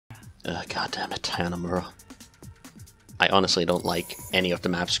God damn it, Hanamura. I honestly don't like any of the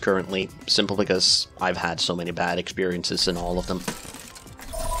maps currently, simply because I've had so many bad experiences in all of them.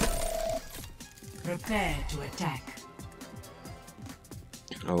 Prepare to attack.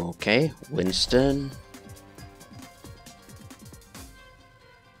 Okay, Winston.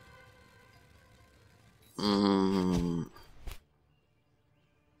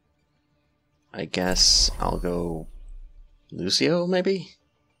 I guess I'll go Lucio, maybe?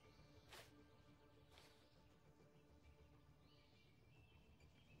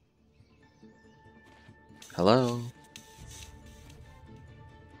 Hello?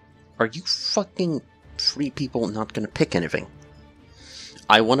 Are you fucking three people not gonna pick anything?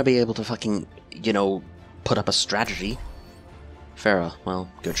 I want to be able to fucking, you know, put up a strategy. Farah, well,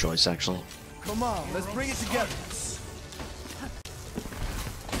 good choice, actually. Come on, let's bring it together.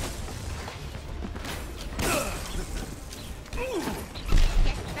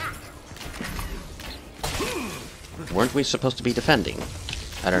 Weren't we supposed to be defending?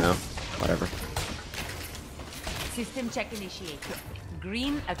 I don't know. Whatever. System check initiated.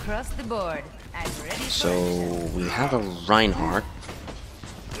 Green across the board. And ready So for we have a Reinhardt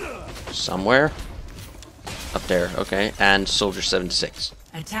somewhere up there, okay, and Soldier 76.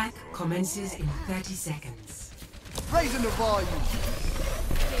 Attack commences in 30 seconds. Raising the volume.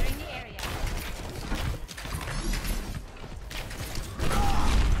 clearing the area.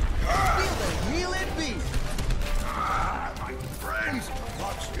 Wheel it be. My friends,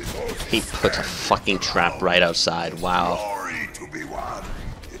 watch this horse. He put a fucking trap right outside. Wow. Glory to be won.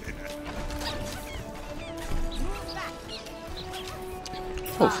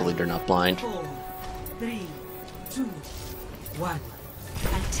 Hopefully they're not blind. 4, 3, 2, 1.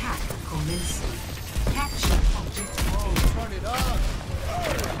 Attack commencing. Capture objective A. Turn it up.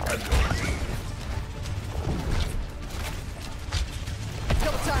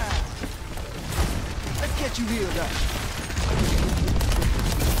 Double time. Let's get you healed up.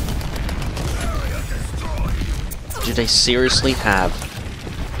 Do they seriously have...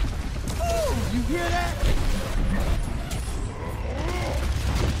 You hear that?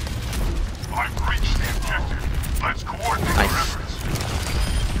 I've reached the objective. Let's coordinate our efforts.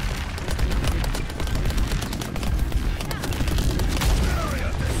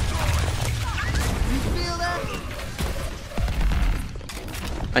 You feel that?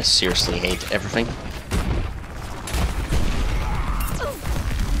 I seriously hate everything.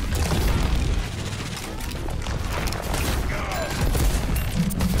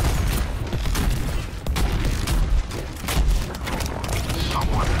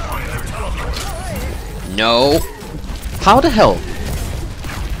 No. How the hell?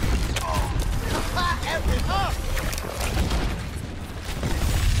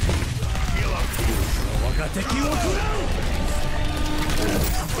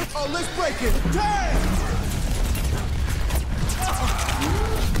 Oh, let's break it. Turn!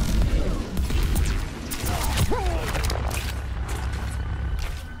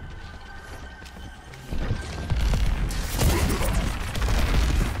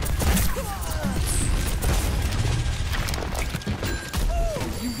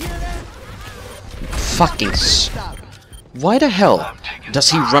 Fucking Why the hell does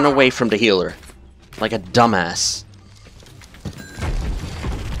he run away from the healer? Like a dumbass.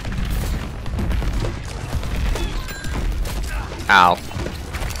 Ow.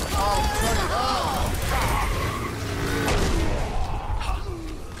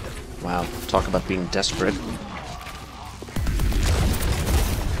 Wow, talk about being desperate.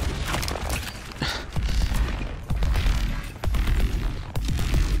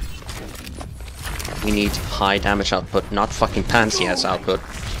 We need high damage output, not fucking pansy ass output.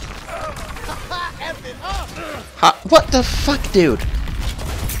 What the fuck, dude?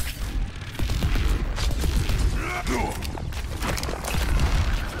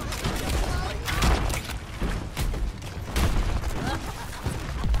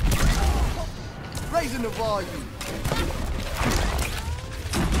 Raising the volume.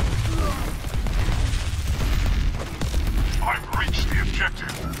 I've reached the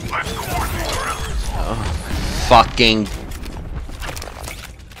objective. Let's coordinate our efforts. Fucking.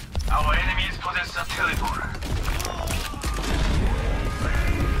 Our enemies possess a teleporter.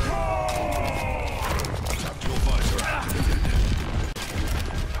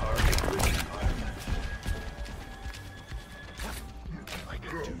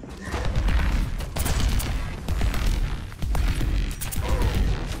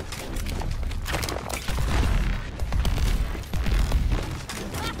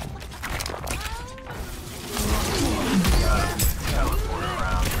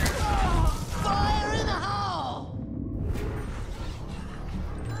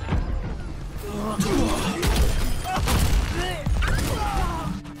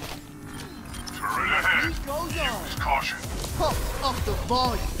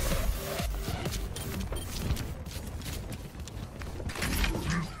 volume.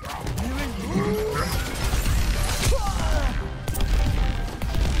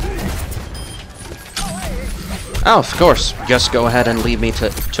 Oh, of course. Just go ahead and leave me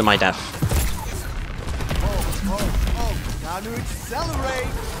to my death. Oh, time to accelerate.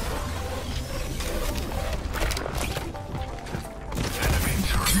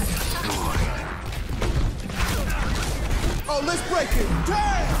 Oh, let's break it.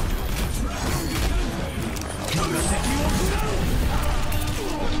 Damn!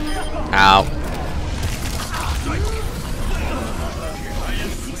 Ow.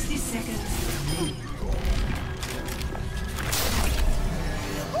 60 seconds.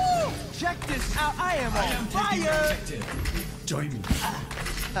 Check this out. I am on fire. Join me.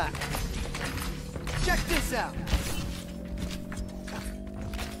 Check this out.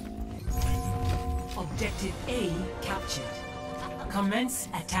 Objective A captured. Commence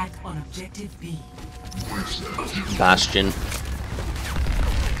attack on Objective B. Bastion.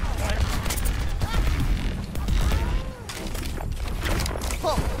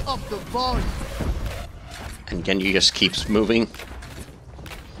 Pump up the volume. And Genji just keeps moving.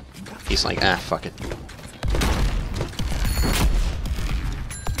 He's like, ah, fuck it.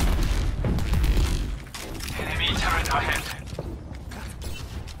 Enemy turret ahead.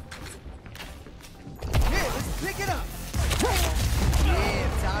 Here, let's pick it up. Yeah,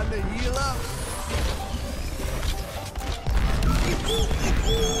 time to heal up.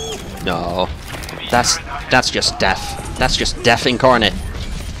 No. That's just death. That's just death incarnate.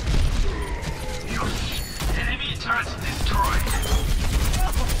 Enemy turret destroyed.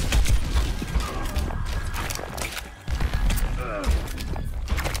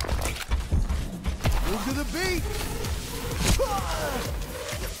 Move to the beat.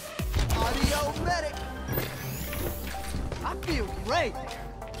 Audio medic. I feel great.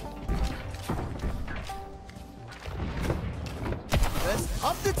 Let's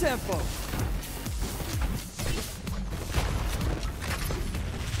up the tempo.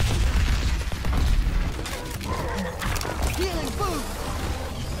 Healing boost.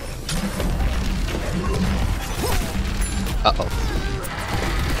 Uh-oh.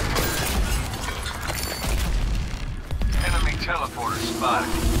 Enemy teleporter spotted.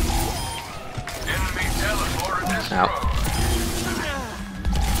 Enemy teleporter destroyed. Ow.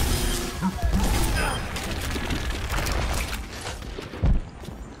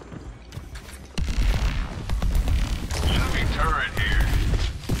 Enemy turret here.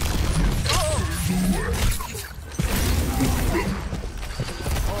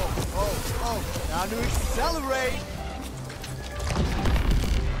 Oh, time to accelerate.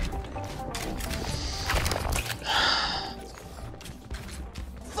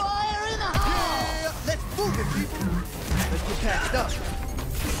 Fire in the hole! Yeah, let's move it, people. Let's get patched up.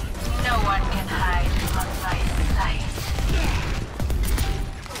 No one can hide from my sight.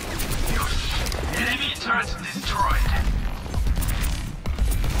 Enemy turret destroyed.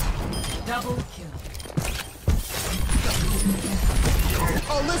 Double kill.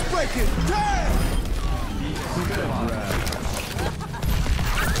 Oh, let's break it. Damn!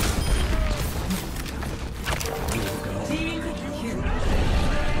 Team kill.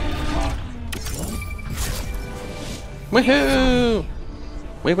 Woohoo!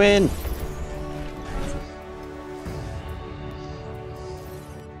 We win!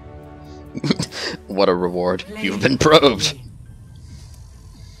 What a reward. You've been probed!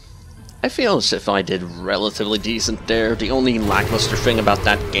 I feel as if I did relatively decent there. The only lackluster thing about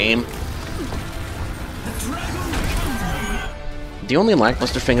that game... The only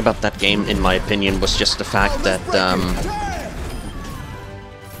lackluster thing about that game, in my opinion, was just the fact that,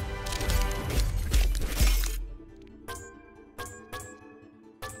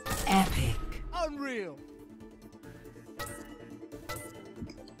 Epic. Unreal.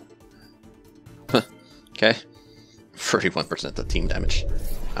 Okay. 31% of team damage.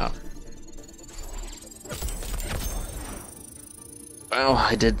 Oh. Well,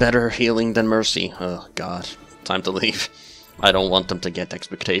 I did better healing than Mercy. Oh, God. Time to leave. I don't want them to get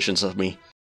expectations of me.